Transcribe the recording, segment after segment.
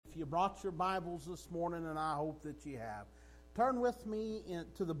you brought your Bibles this morning, and I hope that you have. Turn with me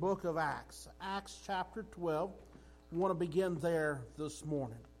to the book of Acts. Acts chapter 12. We want to begin there this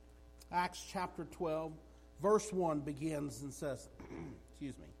morning. Acts chapter 12, verse 1 begins and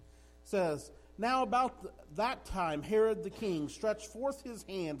says, Now about that time Herod the king stretched forth his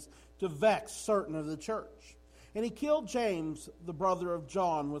hands to vex certain of the church. And he killed James, the brother of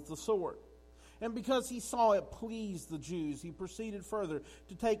John, with the sword. And because he saw it pleased the Jews, he proceeded further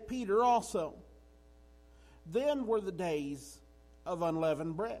to take Peter also. Then were the days of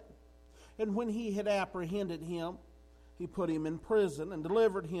unleavened bread. And when he had apprehended him, he put him in prison and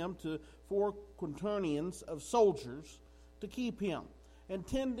delivered him to 4 quaternions of soldiers to keep him,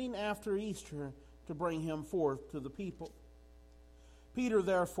 intending after Easter to bring him forth to the people. Peter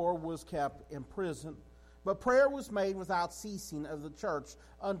therefore was kept in prison, but prayer was made without ceasing of the church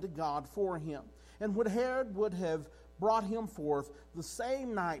unto God for him. And when Herod would have brought him forth, the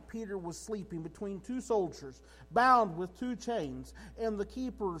same night Peter was sleeping between 2 soldiers, bound with 2 chains, and the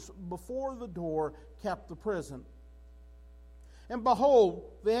keepers before the door kept the prison. And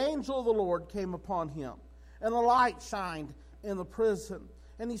behold, the angel of the Lord came upon him, and a light shined in the prison.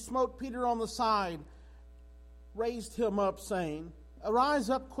 And he smote Peter on the side, raised him up, saying, Arise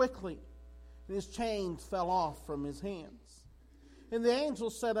up quickly. And his chains fell off from his hands. And the angel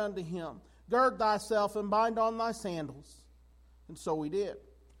said unto him, Gird thyself and bind on thy sandals. And so he did.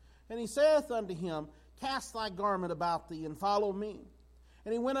 And he saith unto him, Cast thy garment about thee, and follow me.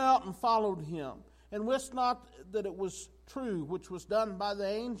 And he went out and followed him, and wist not that it was true which was done by the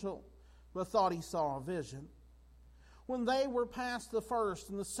angel, but thought he saw a vision. When they were past the first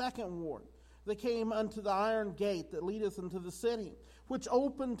and the second ward, they came unto the iron gate that leadeth into the city, which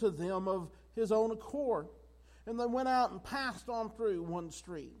opened to them of his own accord. And they went out and passed on through one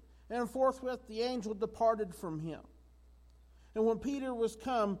street. And forthwith the angel departed from him. And when Peter was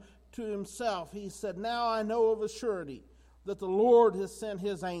come to himself, he said, Now I know of a surety that the Lord has sent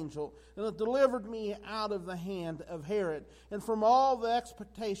his angel, and hath delivered me out of the hand of Herod, and from all the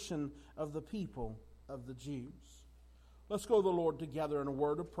expectation of the people of the Jews. Let's go to the Lord together in a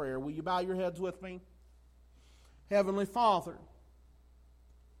word of prayer. Will you bow your heads with me? Heavenly Father,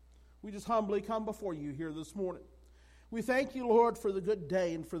 we just humbly come before you here this morning. We thank you, Lord, for the good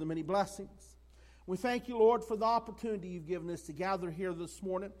day and for the many blessings. We thank you, Lord, for the opportunity you've given us to gather here this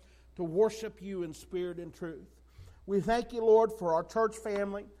morning to worship you in spirit and truth. We thank you, Lord, for our church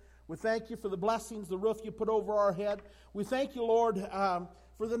family. We thank you for the blessings, the roof you put over our head. We thank you, Lord,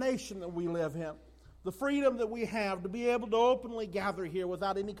 for the nation that we live in, the freedom that we have to be able to openly gather here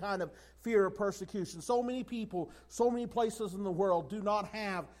without any kind of fear of persecution. So many people, so many places in the world do not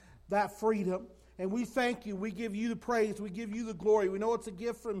have that freedom. And we thank you. We give you the praise. We give you the glory. We know it's a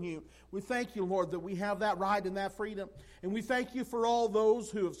gift from you. We thank you, Lord, that we have that right and that freedom. And we thank you for all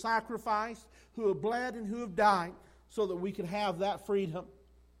those who have sacrificed, who have bled, and who have died so that we could have that freedom.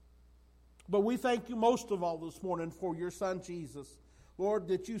 But we thank you most of all this morning for your Son, Jesus. Lord,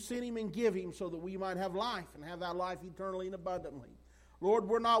 that you sent him and give him so that we might have life and have that life eternally and abundantly. Lord,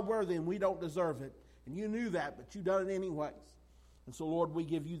 we're not worthy and we don't deserve it. And you knew that, but you done it anyways. And so, Lord, we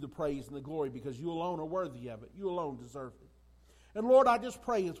give you the praise and the glory because you alone are worthy of it. You alone deserve it. And, Lord, I just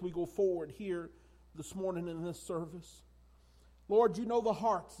pray as we go forward here this morning in this service, Lord, you know the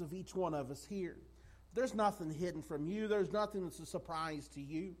hearts of each one of us here. There's nothing hidden from you. There's nothing that's a surprise to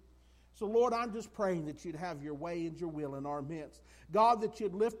you. So, Lord, I'm just praying that you'd have your way and your will in our midst. God, that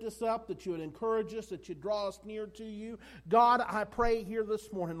you'd lift us up, that you'd encourage us, that you'd draw us near to you. God, I pray here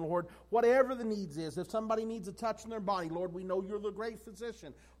this morning, Lord, whatever the needs is, if somebody needs a touch in their body, Lord, we know you're the great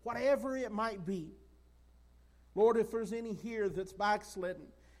physician. Whatever it might be. Lord, if there's any here that's backslidden,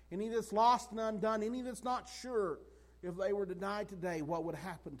 any that's lost and undone, any that's not sure if they were to die today, what would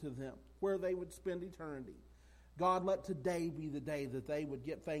happen to them, where they would spend eternity. God, let today be the day that they would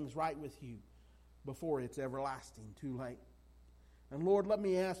get things right with you before it's everlasting too late. And Lord, let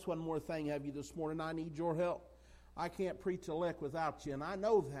me ask one more thing of you this morning. I need your help. I can't preach a lick without you, and I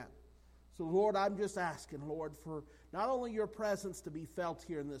know that. So, Lord, I'm just asking, Lord, for not only your presence to be felt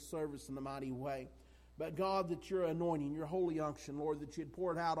here in this service in a mighty way, but, God, that your anointing, your holy unction, Lord, that you'd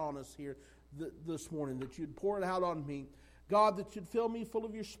pour it out on us here this morning, that you'd pour it out on me. God, that you'd fill me full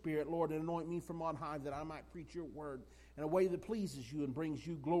of your Spirit, Lord, and anoint me from on high that I might preach your word in a way that pleases you and brings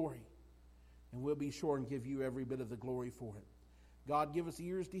you glory. And we'll be sure and give you every bit of the glory for it. God, give us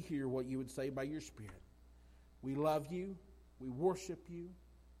ears to hear what you would say by your Spirit. We love you. We worship you.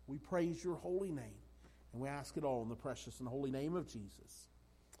 We praise your holy name. And we ask it all in the precious and holy name of Jesus.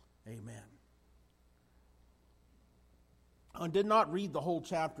 Amen. I did not read the whole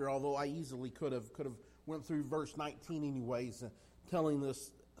chapter, although I easily could have went through verse 19 anyways, telling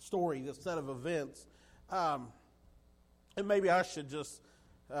this story, this set of events. And maybe I should just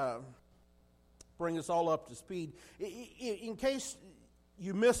bring us all up to speed. In case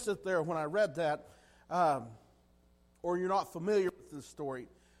you missed it there when I read that, or you're not familiar with this story,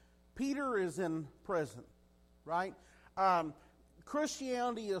 Peter is in prison, right?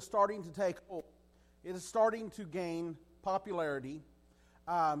 Christianity is starting to take hold. It is starting to gain popularity.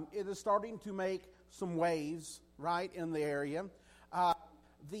 It is starting to make some waves, right, in the area.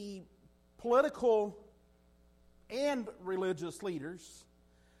 The political and religious leaders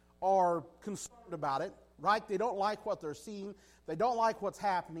are concerned about it, right? They don't like what they're seeing. They don't like what's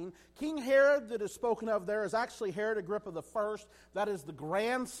happening. King Herod that is spoken of there is actually Herod Agrippa I. That is the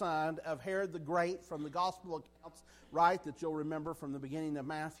grandson of Herod the Great from the gospel accounts, right, that you'll remember from the beginning of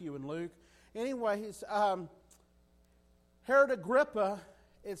Matthew and Luke. Anyways, Herod Agrippa,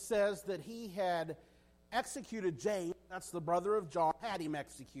 it says that he had executed James, that's the brother of John, had him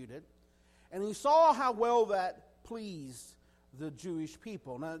executed. And he saw how well that pleased the Jewish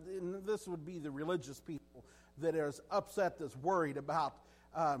people. Now, this would be the religious people that is upset, that's worried about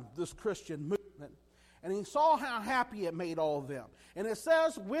this Christian movement. And he saw how happy it made all of them. And it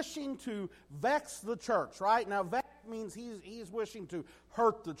says wishing to vex the church, right? Now, vex means he's wishing to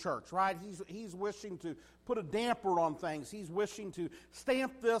hurt the church, right? He's wishing to put a damper on things. He's wishing to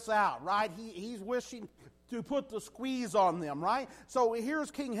stamp this out, right? He's wishing to put the squeeze on them, right? So here's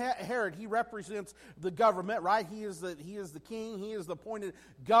King Herod. He represents the government, right? He is the king. He is the appointed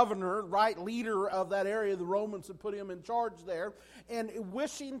governor, right? Leader of that area. The Romans had put him in charge there. And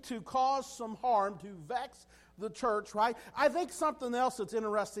wishing to cause some harm, to vex the church, right? I think something else that's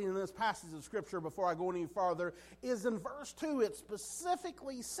interesting in this passage of Scripture before I go any farther is in verse 2, it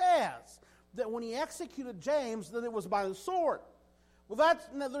specifically says that when he executed James, that it was by the sword. Well,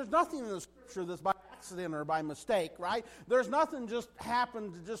 there's nothing in the Scripture that's by accident or by mistake, right? There's nothing just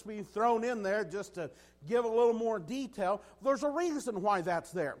happened to just be thrown in there just to give a little more detail. There's a reason why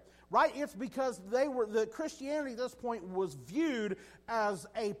that's there, right? It's because the Christianity at this point was viewed as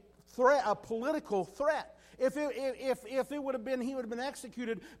a threat, a political threat. If it would have been, he would have been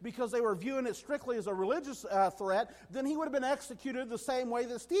executed because they were viewing it strictly as a religious threat, then he would have been executed the same way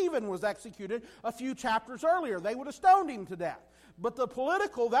that Stephen was executed a few chapters earlier. They would have stoned him to death. But the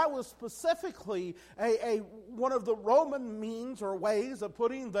political, that was specifically one of the Roman means or ways of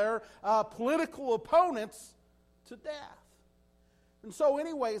putting their political opponents to death. And so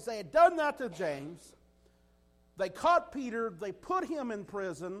anyways, they had done that to James. They caught Peter. They put him in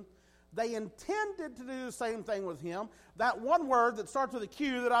prison. They intended to do the same thing with him. That one word that starts with a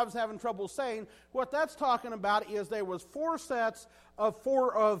Q that I was having trouble saying, what that's talking about is there was 4 sets of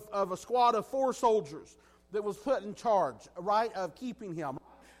a squad of 4 soldiers that was put in charge, right, of keeping him.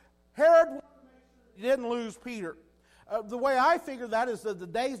 Herod didn't lose Peter. The way I figure that is that the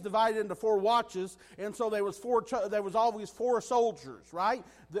day's divided into 4 watches, and so there was always 4 soldiers, right,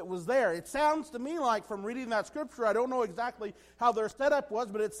 that was there. It sounds to me like, from reading that scripture, I don't know exactly how their setup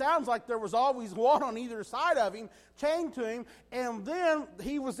was, but it sounds like there was always one on either side of him, chained to him, and then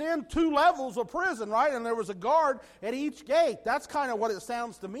he was in 2 levels of prison, right, and there was a guard at each gate. That's kind of what it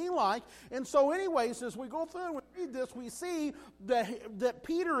sounds to me like. And so anyways, as we go through and we read this, we see that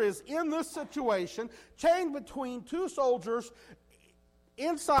Peter is in this situation, chained between 2 soldiers,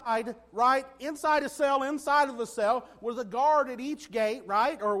 inside, right, inside a cell, inside of the cell, with a guard at each gate,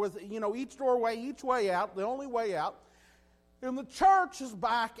 right, or with, each doorway, each way out, the only way out. And the church is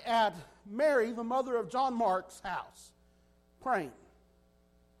back at Mary, the mother of John Mark's house, praying.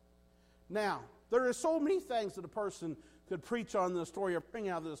 Now, there are so many things that a person could preach on this story or bring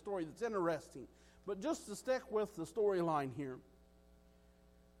out of this story that's interesting. But just to stick with the storyline here,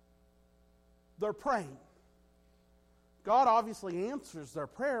 they're praying. God obviously answers their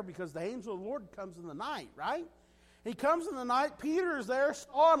prayer because the angel of the Lord comes in the night, right? He comes in the night. Peter is there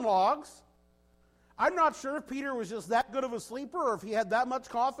sawing logs. I'm not sure if Peter was just that good of a sleeper or if he had that much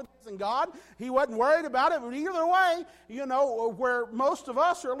confidence in God. He wasn't worried about it. But either way, where most of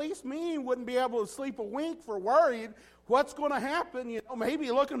us, or at least me, wouldn't be able to sleep a wink for worried what's going to happen,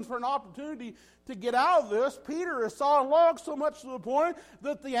 maybe looking for an opportunity to get out of this. Peter is sawing logs so much to the point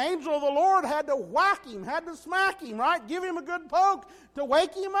that the angel of the Lord had to whack him, had to smack him, right? Give him a good poke to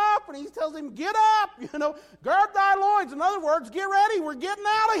wake him up. And he tells him, get up, gird thy loins. In other words, get ready. We're getting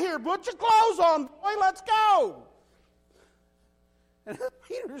out of here. Put your clothes on, boy. Let's go. And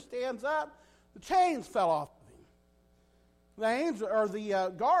Peter stands up. The chains fell off of him. The angel, or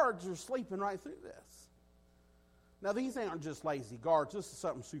the guards are sleeping right through this. Now, these aren't just lazy guards. This is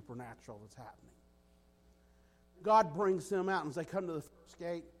something supernatural that's happening. God brings them out, and as they come to the first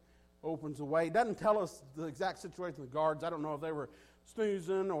gate, opens the way. It doesn't tell us the exact situation of the guards. I don't know if they were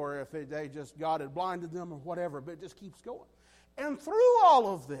snoozing or if they just God had blinded them or whatever, but it just keeps going. And through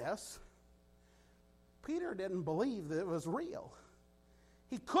all of this, Peter didn't believe that it was real.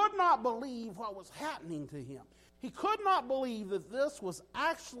 He could not believe what was happening to him. He could not believe that this was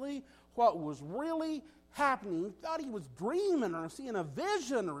actually what was really happening. He thought he was dreaming or seeing a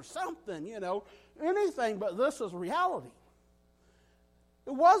vision or something, anything, but this is reality.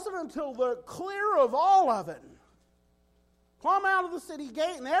 It wasn't until the clear of all of it, come out of the city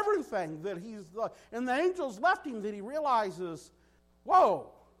gate and everything, and the angels left him, that he realizes, whoa,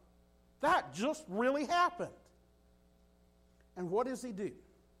 that just really happened. And what does he do?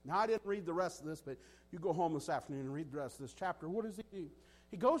 Now, I didn't read the rest of this, but you go home this afternoon and read the rest of this chapter. What does he do?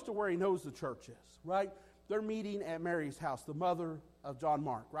 He goes to where he knows the church is, right? They're meeting at Mary's house, the mother of John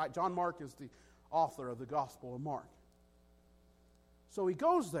Mark, right? John Mark is the author of the Gospel of Mark. So he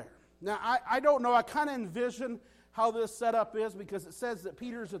goes there. Now, I don't know. I kind of envision how this setup is, because it says that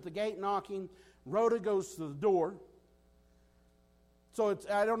Peter's at the gate knocking. Rhoda goes to the door. So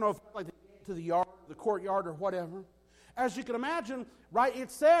I don't know if it's like to the yard, the courtyard, or whatever. As you can imagine, right,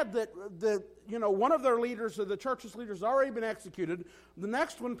 it said that one of their leaders, or the church's leaders, has already been executed. The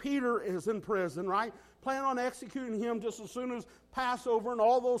next one, Peter, is in prison, right? Plan on executing him just as soon as Passover and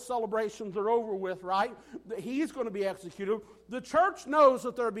all those celebrations are over with, right? He's going to be executed. The church knows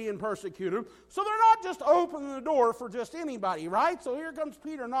that they're being persecuted, so they're not just opening the door for just anybody, right? So here comes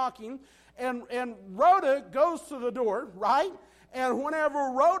Peter knocking, and Rhoda goes to the door, right? And whenever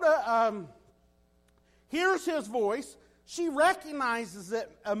Rhoda hears his voice, she recognizes it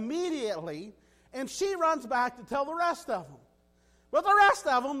immediately, and she runs back to tell the rest of them. But the rest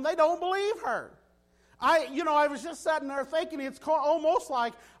of them, they don't believe her. I was just sitting there thinking it's almost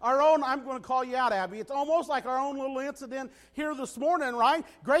like our own, I'm going to call you out, Abby, it's almost like our own little incident here this morning, right?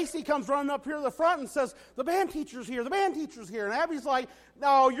 Gracie comes running up here to the front and says, the band teacher's here, the band teacher's here. And Abby's like,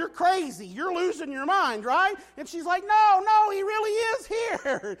 no, you're crazy, you're losing your mind, right? And she's like, no, he really is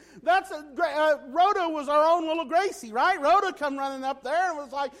here. Rhoda was our own little Gracie, right? Rhoda come running up there and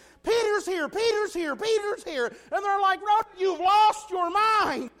was like, Peter's here. And they're like, Rhoda, you've lost your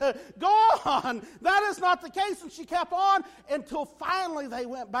mind. Go on. That is not the case. And she kept on until finally they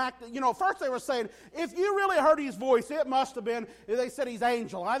went back to, first they were saying, if you really heard his voice, it must have been, they said he's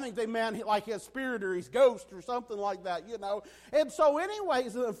angel. I think they meant like his spirit or his ghost or something like that, And so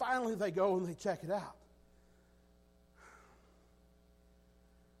anyways, and then finally they go and they check it out.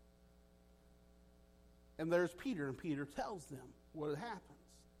 And there's Peter, and Peter tells them what happens.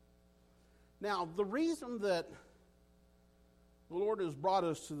 Now, the reason that the Lord has brought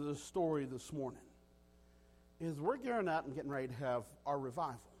us to this story this morning is we're gearing up and getting ready to have our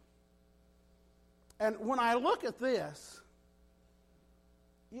revival. And when I look at this,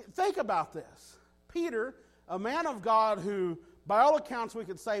 think about this. Peter, a man of God who, by all accounts, we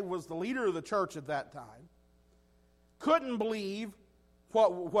could say was the leader of the church at that time, couldn't believe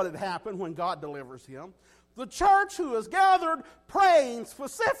what had happened when God delivers him. The church who is gathered praying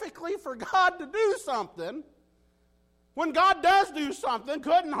specifically for God to do something, when God does do something,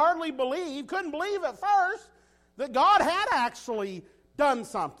 couldn't believe at first that God had actually done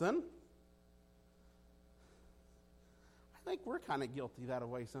something. I think we're kind of guilty that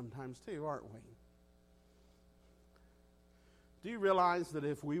way sometimes too, aren't we? Do you realize that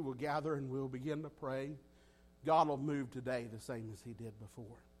if we will gather and we'll begin to pray, God will move today the same as he did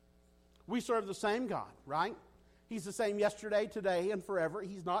before? We serve the same God, right? He's the same yesterday, today, and forever.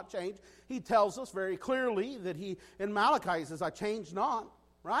 He's not changed. He tells us very clearly that in Malachi, he says, I change not,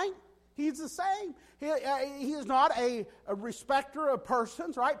 right? He's the same. He is not a respecter of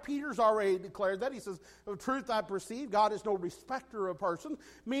persons, right? Peter's already declared that. He says, of truth I perceive, God is no respecter of persons,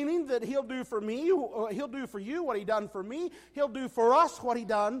 meaning that he'll do for me, he'll do for you what he done for me. He'll do for us what he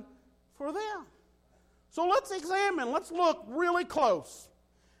done for them. So let's look really close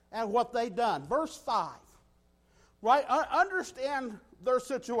at what they done. Verse 5, right? Understand their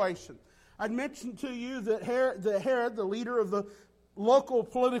situation. I'd mentioned to you that Herod, the leader of the local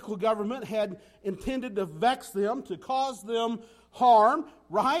political government, had intended to vex them, to cause them harm,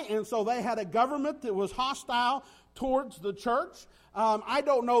 right? And so they had a government that was hostile towards the church. I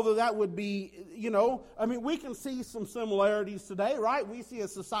don't know that would be, we can see some similarities today, right? We see a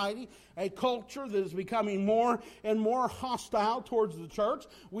society, a culture that is becoming more and more hostile towards the church.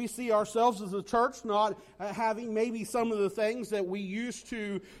 We see ourselves as a church not having maybe some of the things that we used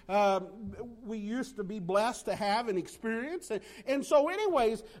to be blessed to have and experience. And so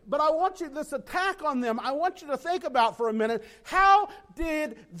anyways, but I want you, this attack on them, I want you to think about for a minute, how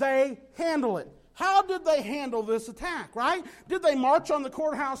did they handle it? How did they handle this attack, right? Did they march on the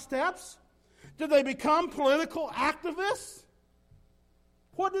courthouse steps? Did they become political activists?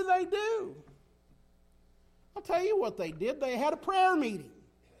 What do? I'll tell you what they did. They had a prayer meeting.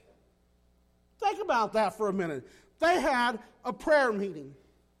 Think about that for a minute. They had a prayer meeting.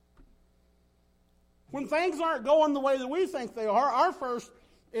 When things aren't going the way that we think they are,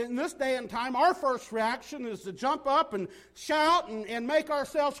 in this day and time, our first reaction is to jump up and shout and make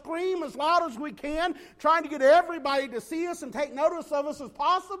ourselves scream as loud as we can, trying to get everybody to see us and take notice of us as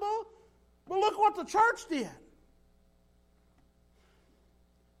possible. But look what the church did.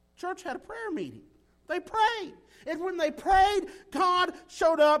 Church had a prayer meeting. They prayed. And when they prayed, God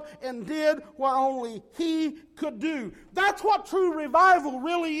showed up and did what only He could do. That's what true revival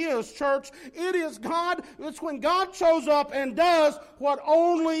really is, church. It is God. It's when God shows up and does what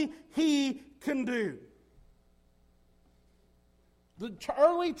only He can do. The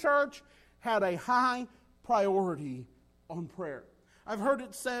early church had a high priority on prayer. I've heard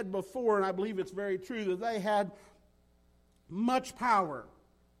it said before, and I believe it's very true, that they had much power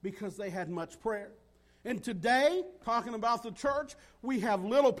because they had much prayer. And today, talking about the church, we have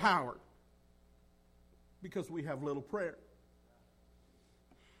little power because we have little prayer.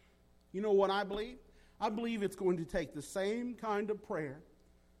 You know what I believe? I believe it's going to take the same kind of prayer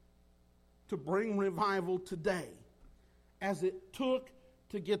to bring revival today as it took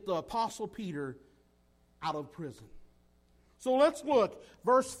to get the Apostle Peter out of prison. So let's look,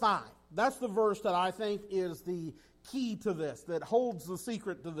 verse 5. That's the verse that I think is the key to this, that holds the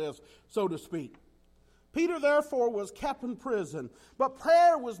secret to this, so to speak. Peter therefore was kept in prison, but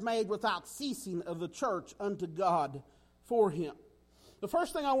prayer was made without ceasing of the church unto God for him. The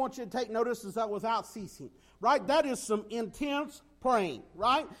first thing I want you to take notice is that without ceasing, right? That is some intense praying,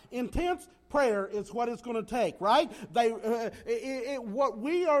 right? Intense prayer is what it's going to take, right? What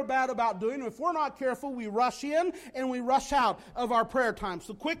we are bad about doing, if we're not careful, we rush in and we rush out of our prayer time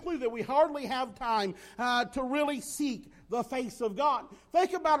so quickly that we hardly have time to really seek the face of God.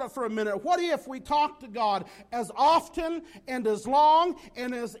 Think about it for a minute. What if we talk to God as often and as long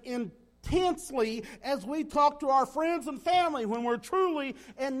and as intensely as we talk to our friends and family when we're truly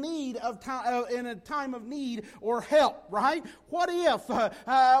in need of time, in a time of need or help, right? What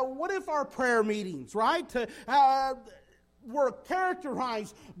if our prayer meetings, right, were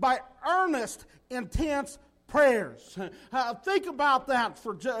characterized by earnest, intense prayers? Think about that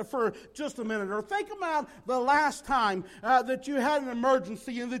for just a minute. Or think about the last time that you had an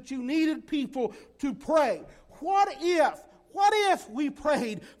emergency and that you needed people to pray. What if we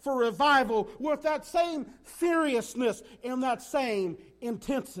prayed for revival with that same seriousness and that same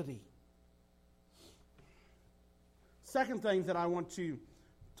intensity? Second thing that I want you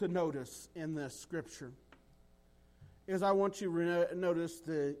to notice in this scripture is I want you to notice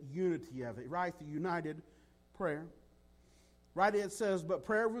the unity of it, right? The united prayer. Right, it says, but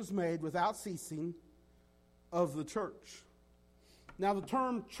prayer was made without ceasing of the church. Now the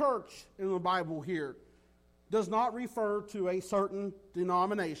term church in the Bible here does not refer to a certain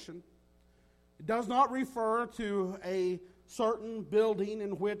denomination. It does not refer to a certain building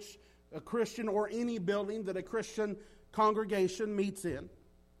in which a Christian, or any building that a Christian congregation meets in.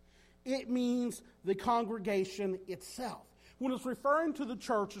 It means the congregation itself. When it's referring to the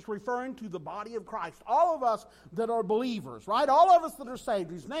church, it's referring to the body of Christ. All of us that are believers, right? All of us that are saved,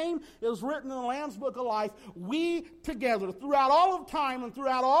 whose name is written in the Lamb's Book of Life, we together, throughout all of time and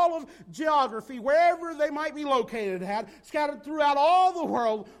throughout all of geography, wherever they might be located at, scattered throughout all the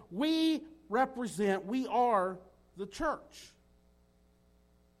world, we are the church.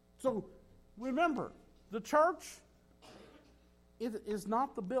 So remember, the church is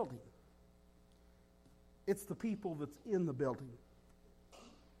not the building. It's the people that's in the building.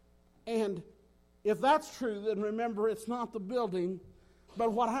 And if that's true, then remember, it's not the building,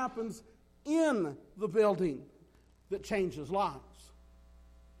 but what happens in the building that changes lives.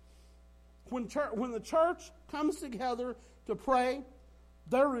 When the church comes together to pray,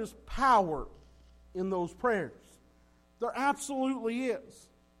 there is power in those prayers. There absolutely is.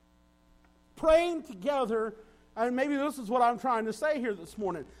 Praying together, and maybe this is what I'm trying to say here this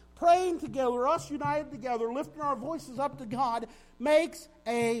morning, praying together, us united together, lifting our voices up to God, makes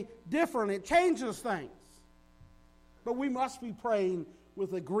a difference. It changes things. But we must be praying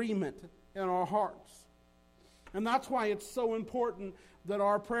with agreement in our hearts. And that's why it's so important that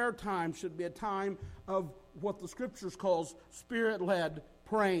our prayer time should be a time of what the Scriptures calls Spirit-led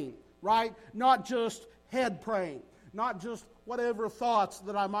praying, right? Not just head praying, not just whatever thoughts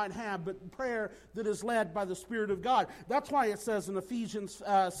that I might have, but prayer that is led by the Spirit of God. That's why it says in Ephesians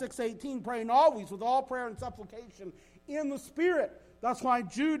 6:18, praying always with all prayer and supplication in the Spirit. That's why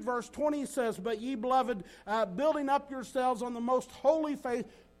Jude verse 20 says, but ye beloved, building up yourselves on the most holy faith,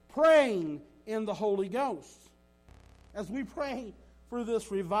 praying in the Holy Ghost. As we pray for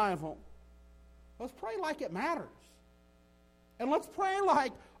this revival, let's pray like it matters. And let's pray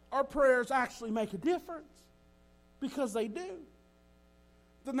like our prayers actually make a difference, because they do.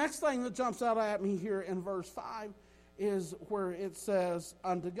 The next thing that jumps out at me here in verse 5 is where it says,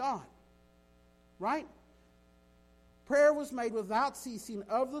 unto God. Right? Prayer was made without ceasing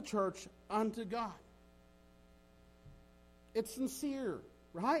of the church unto God. It's sincere,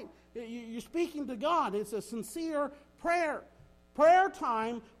 right? You're speaking to God. It's a sincere prayer. Prayer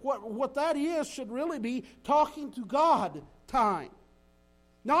time, what that is, should really be talking to God time.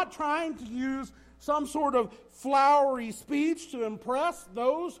 Not trying to use some sort of flowery speech to impress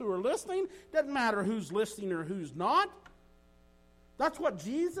those who are listening. Doesn't matter who's listening or who's not. That's what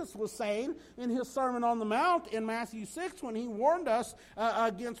Jesus was saying in his Sermon on the Mount in Matthew 6 when he warned us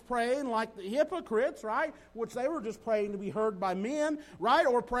against praying like the hypocrites, right? Which they were just praying to be heard by men, right?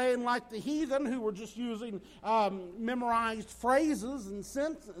 Or praying like the heathen who were just using memorized phrases and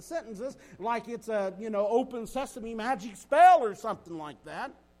sentences like it's a, open sesame magic spell or something like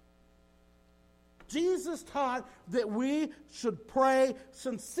that. Jesus taught that we should pray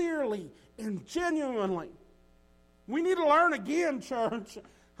sincerely and genuinely. We need to learn again, church,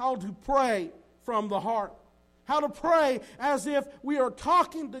 how to pray from the heart. How to pray as if we are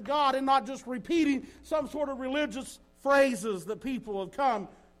talking to God and not just repeating some sort of religious phrases that people have come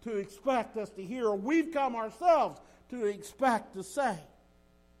to expect us to hear, or we've come ourselves to expect to say.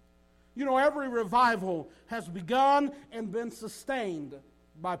 Every revival has begun and been sustained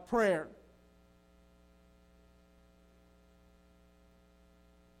by prayer.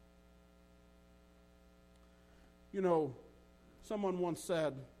 Someone once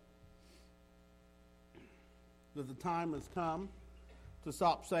said that the time has come to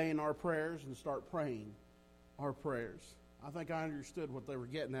stop saying our prayers and start praying our prayers. I think I understood what they were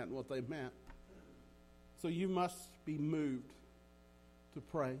getting at and what they meant. So you must be moved to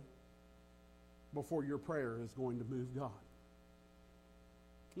pray before your prayer is going to move God.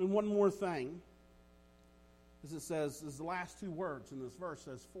 And one more thing, as it says, is the last two words in this verse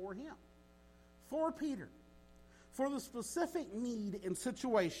says, for him. For Peter. For the specific need and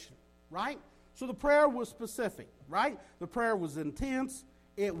situation, right? So the prayer was specific, right? The prayer was intense.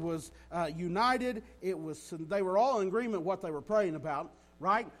 It was united. They were all in agreement what they were praying about,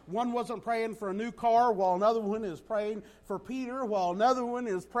 right? One wasn't praying for a new car while another one is praying for Peter, while another one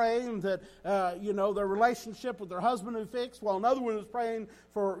is praying that, their relationship with their husband is fixed, while another one is praying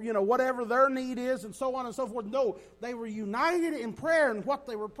for, whatever their need is, and so on and so forth. No, they were united in prayer in what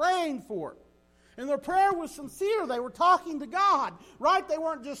they were praying for. And their prayer was sincere. They were talking to God, right? They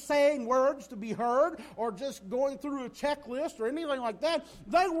weren't just saying words to be heard or just going through a checklist or anything like that.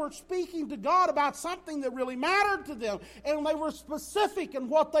 They were speaking to God about something that really mattered to them. And they were specific in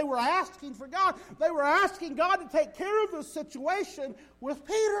what they were asking for God. They were asking God to take care of the situation with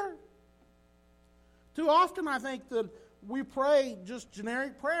Peter. Too often I think that we pray just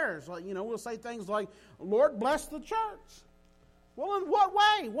generic prayers. Like, we'll say things like, Lord, bless the church. Well, in what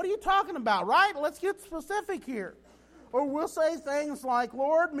way? What are you talking about, right? Let's get specific here. Or we'll say things like,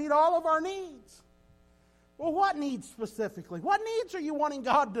 Lord, meet all of our needs. Well, what needs specifically? What needs are you wanting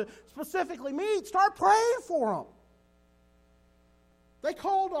God to specifically meet? Start praying for them. They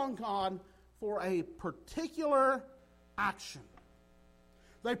called on God for a particular action.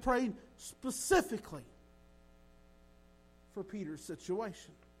 They prayed specifically for Peter's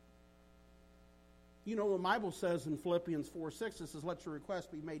situation. The Bible says in Philippians 4:6, it says, let your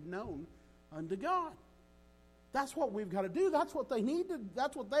request be made known unto God. That's what we've got to do. That's what they needed.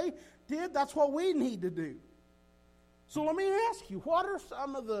 That's what they did. That's what we need to do. So let me ask you, what are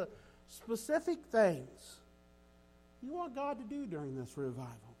some of the specific things you want God to do during this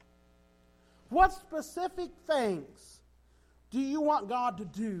revival? What specific things do you want God to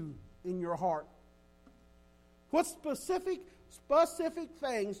do in your heart? What specific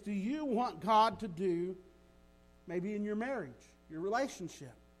things do you want God to do maybe in your marriage, your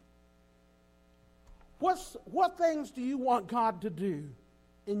relationship? What things do you want God to do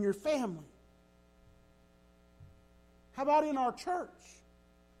in your family? How about in our church?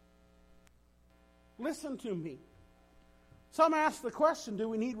 Listen to me. Some ask the question, do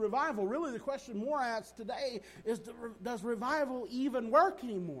we need revival? Really, the question more asked today is, does revival even work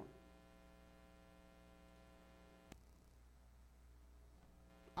anymore?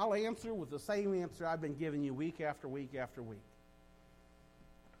 I'll answer with the same answer I've been giving you week after week after week.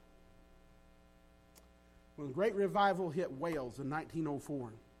 When the Great Revival hit Wales in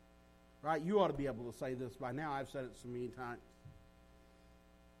 1904, right? You ought to be able to say this by now. I've said it so many times.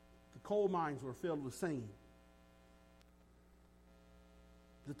 The coal mines were filled with singing.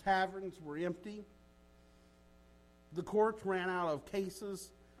 The taverns were empty. The courts ran out of cases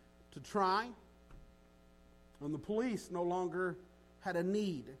to try, and the police no longer had a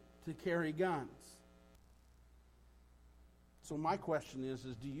need to carry guns. So my question is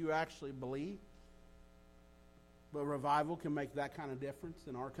do you actually believe that revival can make that kind of difference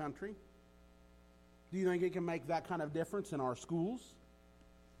in our country? Do you think it can make that kind of difference in our schools,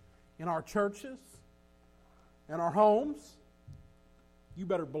 in our churches, in our homes? You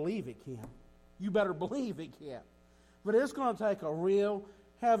better believe it can. You better believe it can. But it's going to take a real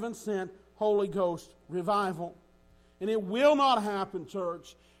heaven-sent Holy Ghost revival. And it will not happen,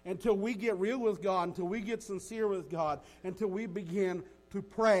 church, until we get real with God, until we get sincere with God, until we begin to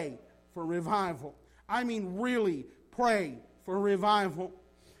pray for revival. I mean, really pray for revival.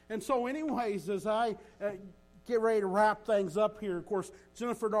 And so anyways, as I get ready to wrap things up here, of course,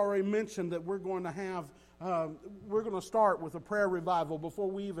 Jennifer had already mentioned that we're going to start with a prayer revival before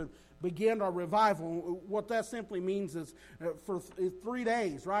we even begin our revival. What that simply means is for 3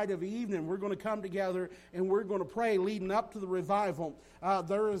 days, right, of the evening, we're going to come together and we're going to pray leading up to the revival.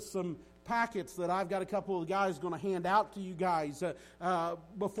 There is some packets that I've got a couple of guys going to hand out to you guys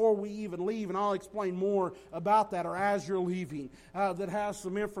before we even leave, and I'll explain more about that, or as you're leaving, that has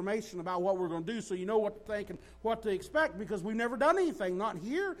some information about what we're going to do, so you know what to think and what to expect, because we've never done anything, not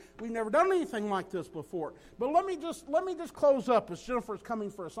here, we've never done anything like this before. But let me just close up, as Jennifer's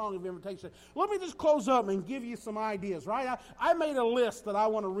coming for a song of invitation. Let me just close up and give you some ideas, right? I made a list that I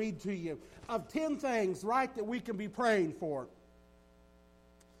want to read to you of 10 things, right, that we can be praying for.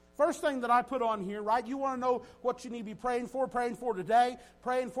 First thing that I put on here, right, you want to know what you need to be praying for today,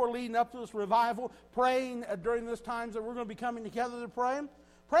 praying for leading up to this revival, praying during this times that we're going to be coming together to pray.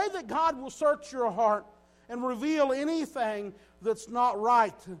 Pray that God will search your heart and reveal anything that's not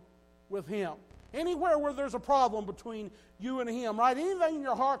right with Him. Anywhere where there's a problem between you and Him, right? Anything in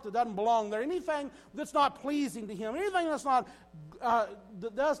your heart that doesn't belong there, anything that's not pleasing to Him, anything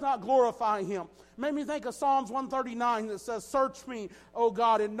that does not glorify Him. Made me think of Psalms 139 that says, "Search me, O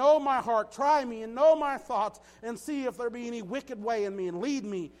God, and know my heart. Try me and know my thoughts, and see if there be any wicked way in me, and lead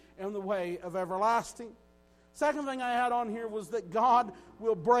me in the way of everlasting." Second thing I had on here was that God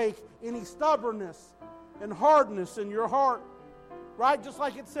will break any stubbornness and hardness in your heart. Right? Just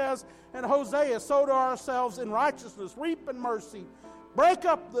like it says in Hosea, "Sow to ourselves in righteousness, reap in mercy. Break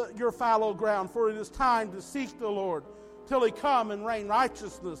up your fallow ground, for it is time to seek the Lord till He come and rain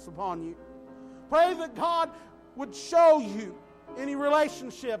righteousness upon you." Pray that God would show you any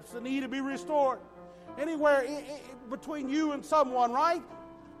relationships that need to be restored. Anywhere between you and someone, right?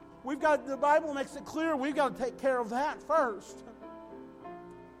 The Bible makes it clear we've got to take care of that first.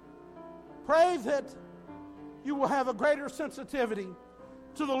 Pray that you will have a greater sensitivity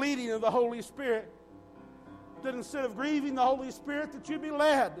to the leading of the Holy Spirit. That instead of grieving the Holy Spirit, that you be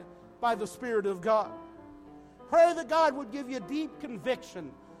led by the Spirit of God. Pray that God would give you a deep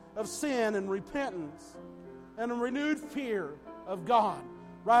conviction of sin and repentance and a renewed fear of God.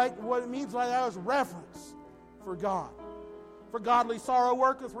 Right? What it means by that is reverence for God. For godly sorrow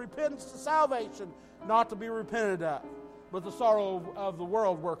worketh repentance to salvation, not to be repented of, but the sorrow of the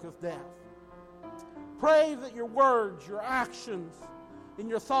world worketh death. Pray that your words, your actions, and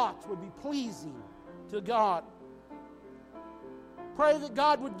your thoughts would be pleasing to God. Pray that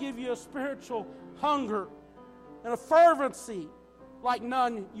God would give you a spiritual hunger and a fervency like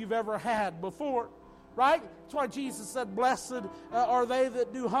none you've ever had before. Right? That's why Jesus said, "Blessed are they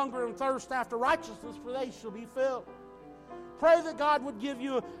that do hunger and thirst after righteousness, for they shall be filled." Pray that God would give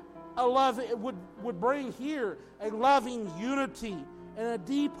you a love, would bring here a loving unity and a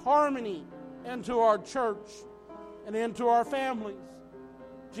deep harmony into our church and into our families.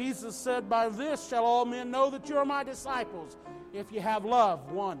 Jesus said, "By this shall all men know that you are my disciples, if you have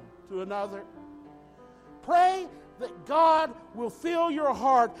love one to another." Pray that God will fill your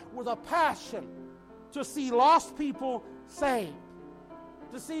heart with a passion to see lost people saved,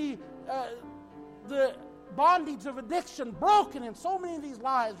 to see the bondage of addiction broken in so many of these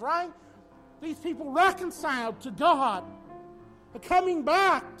lives, right? These people reconciled to God, coming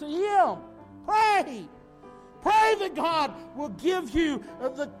back to Him. Pray. Pray that God will give you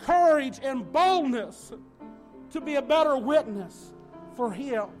the courage and boldness to be a better witness for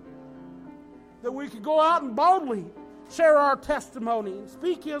Him. That we could go out and boldly share our testimony and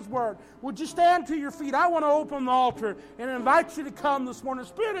speak His word. Would you stand to your feet? I want to open the altar and invite you to come this morning.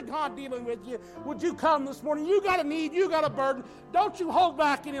 Spirit of God dealing with you. Would you come this morning? You got a need. You got a burden. Don't you hold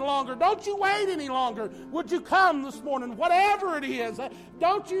back any longer. Don't you wait any longer. Would you come this morning? Whatever it is.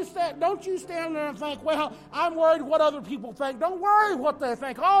 Don't you stand there and think, well, I'm worried what other people think. Don't worry what they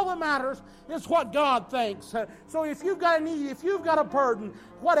think. All that matters is what God thinks. So if you've got a need, if you've got a burden,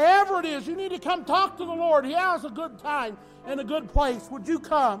 whatever it is, you need to come talk to the Lord. He has a good time and a good place. Would you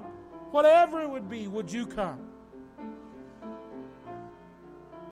come? Whatever it would be, would you come?